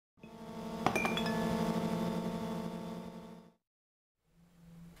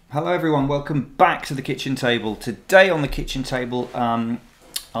Hello everyone, welcome back to the kitchen table. Today on the kitchen table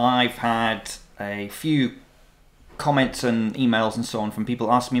I've had a few comments and emails and so on from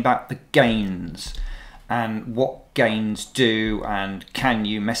people asking me about the gains and what gains do and can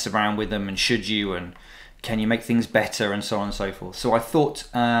you mess around with them and should you and can you make things better and so on and so forth. So I thought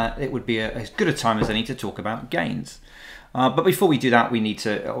it would be as good a time as any to talk about gains. But before we do that, we need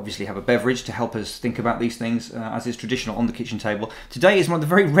to obviously have a beverage to help us think about these things, as is traditional on the kitchen table. Today is one of the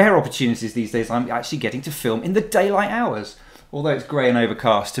very rare opportunities these days I'm actually getting to film in the daylight hours, although it's grey and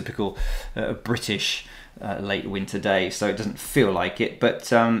overcast, typical British late winter day, so it doesn't feel like it.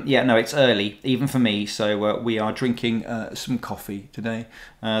 But yeah, no, it's early, even for me, so we are drinking some coffee today.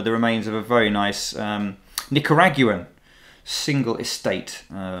 The remains of a very nice Nicaraguan single estate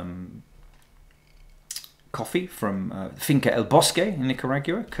coffee from Finca El Bosque in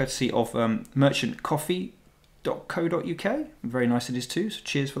Nicaragua, courtesy of merchantcoffee.co.uk. Very nice it is too, so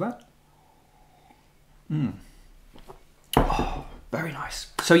cheers for that. Oh, very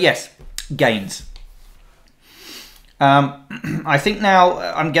nice. So yes, gains. I think now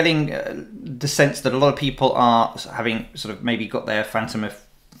I'm getting the sense that a lot of people are having sort of maybe got their Phantom a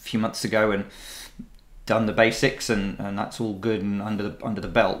few months ago and done the basics and that's all good and under the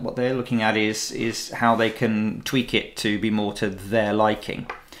belt. What they're looking at is how they can tweak it to be more to their liking.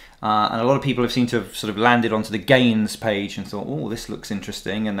 And a lot of people have seemed to have sort of landed onto the gains page and thought, oh, this looks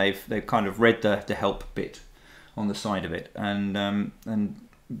interesting, and they've kind of read the help bit on the side of it,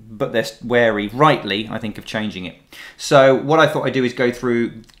 but they're wary, rightly, I think, of changing it. So what I thought I'd do is go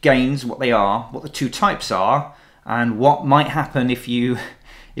through gains, what they are, what the two types are, and what might happen if you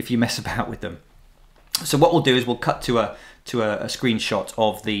mess about with them. So what we'll do is we'll cut to a screenshot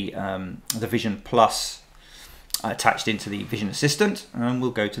of the Vision Plus attached into the Vision Assistant, and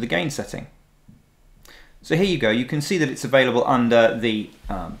we'll go to the gain setting. So here you go. You can see that it's available under the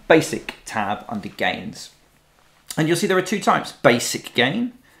Basic tab under Gains, and you'll see there are two types: Basic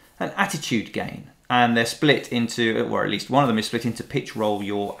Gain and Attitude Gain, and they're split into, or at least one of them is split into pitch, roll,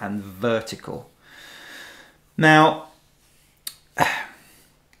 yaw, and vertical. Now,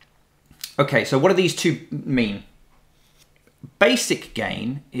 okay, so what do these two mean? Basic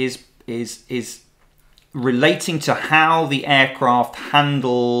gain is relating to how the aircraft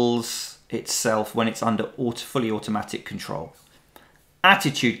handles itself when it's under fully automatic control.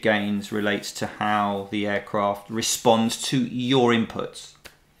 Attitude gains relates to how the aircraft responds to your inputs.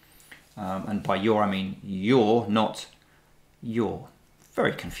 And by your, I mean your, not your.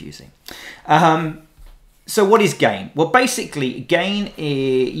 Very confusing. So what is gain? Well, basically, gain,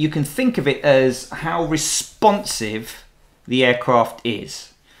 you can think of it as how responsive the aircraft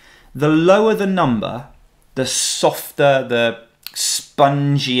is. The lower the number, the softer, the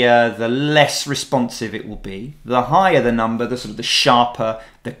spongier, the less responsive it will be. The higher the number, the sort of the sharper,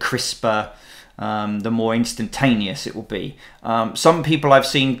 the crisper, the more instantaneous it will be. Some people I've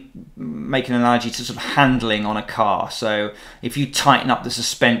seen make an analogy to sort of handling on a car. So if you tighten up the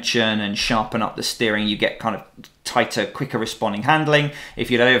suspension and sharpen up the steering, you get kind of tighter, quicker responding handling.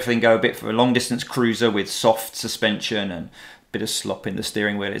 If you let everything go a bit for a long distance cruiser with soft suspension and a bit of slop in the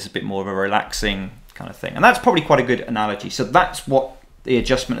steering wheel, it's a bit more of a relaxing kind of thing. And that's probably quite a good analogy. So that's what the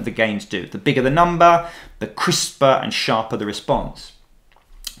adjustment of the gains do. The bigger the number, the crisper and sharper the response.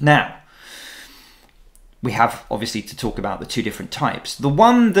 Now, we have obviously to talk about the two different types. The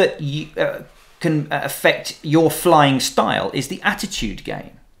one that can affect your flying style is the attitude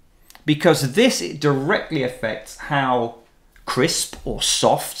gain, because this directly affects how crisp or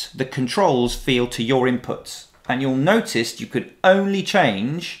soft the controls feel to your inputs. And you'll notice you could only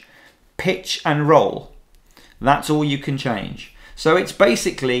change pitch and roll. That's all you can change. So it's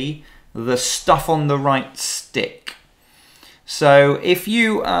basically the stuff on the right stick. So if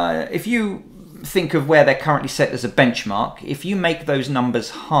you think of where they're currently set as a benchmark, if you make those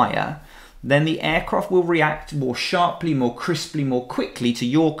numbers higher, then the aircraft will react more sharply, more crisply, more quickly to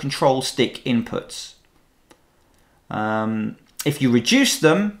your control stick inputs. If you reduce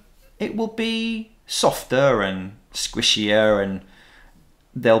them, it will be softer and squishier, and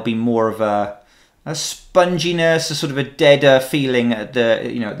there'll be more of a sponginess, a sort of a deader feeling at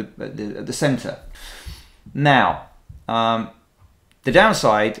the center. Now, the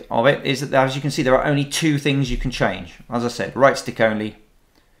downside of it is that, as you can see, there are only two things you can change. As I said, right stick only,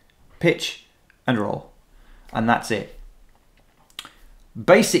 pitch and roll, and that's it.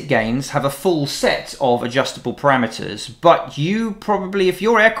 Basic gains have a full set of adjustable parameters, but you probably, if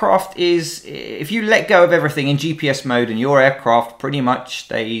your aircraft is, if you let go of everything in GPS mode and your aircraft pretty much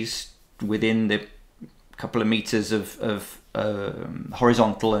stays within the couple of meters of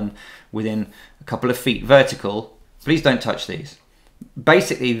horizontal and within a couple of feet vertical, please don't touch these.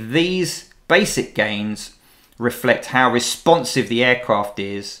 basically these basic gains reflect how responsive the aircraft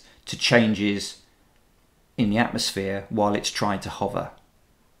is to changes in the atmosphere while it's trying to hover.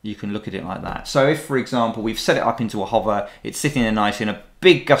 You can look at it like that. So if, for example, we've set it up into a hover, it's sitting there nicely, and a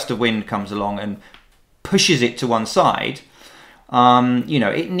big gust of wind comes along and pushes it to one side, you know,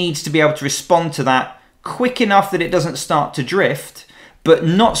 it needs to be able to respond to that quick enough that it doesn't start to drift, but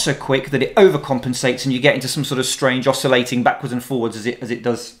not so quick that it overcompensates and you get into some sort of strange oscillating backwards and forwards as it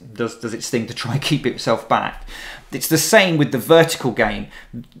does its thing to try and keep itself back. It's the same with the vertical gain.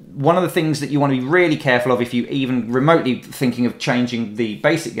 One of the things that you want to be really careful of if you even remotely thinking of changing the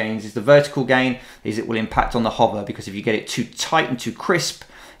basic gains is the vertical gain, is it will impact on the hover, because if you get it too tight and too crisp,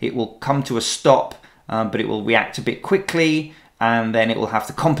 it will come to a stop, but it will react a bit quickly, and then it will have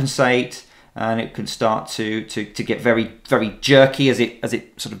to compensate, and it can start to get very, very jerky as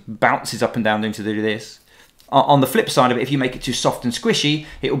it sort of bounces up and down into this. On the flip side of it, if you make it too soft and squishy,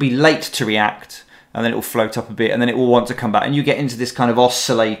 it will be late to react, and then it will float up a bit, and then it will want to come back, and you get into this kind of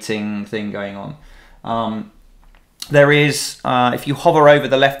oscillating thing going on. There is, if you hover over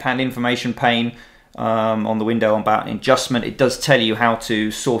the left-hand information pane on the window about adjustment, it does tell you how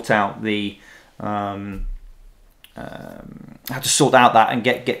to sort out the that and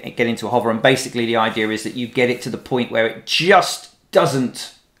get into a hover. And basically the idea is that you get it to the point where it just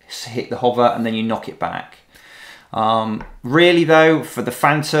doesn't hit the hover, and then you knock it back. Really though, for the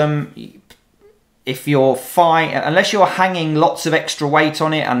Phantom, if you're fine, unless you're hanging lots of extra weight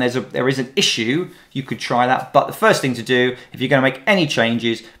on it and there is an issue, you could try that. But the first thing to do, if you're going to make any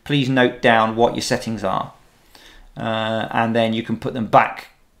changes, please note down what your settings are, and then you can put them back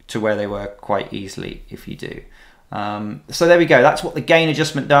to where they were quite easily if you do. So there we go. That's what the gain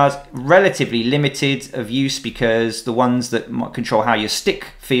adjustment does. Relatively limited of use, because the ones that might control how your stick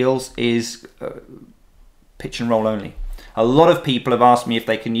feels is pitch and roll only. A lot of people have asked me if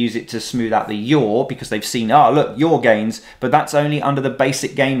they can use it to smooth out the yaw, because they've seen, oh look, yaw gains, but that's only under the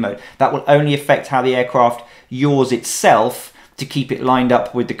basic gain mode. That will only affect how the aircraft yaws itself to keep it lined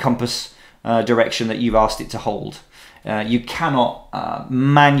up with the compass direction that you've asked it to hold. You cannot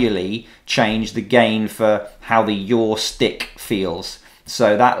manually change the gain for how the yaw stick feels.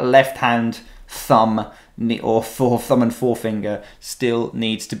 So that left-hand thumb or thumb and forefinger still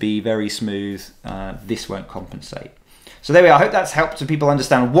needs to be very smooth. This won't compensate. So there we are. I hope that's helped to people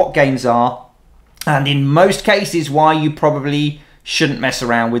understand what gains are, and in most cases why you probably shouldn't mess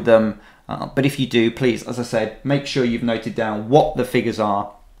around with them. But if you do, please, as I said, make sure you've noted down what the figures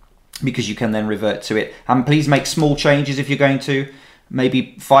are, because you can then revert to it. And please make small changes if you're going to,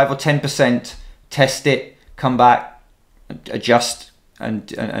 maybe 5 or 10%, test it, come back, adjust,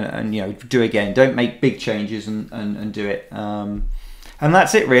 and you know, do again. Don't make big changes and do it. And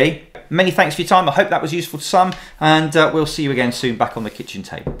that's it really. Many thanks for your time. I hope that was useful to some, and we'll see you again soon back on the kitchen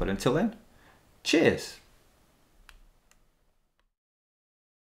table. But until then, cheers.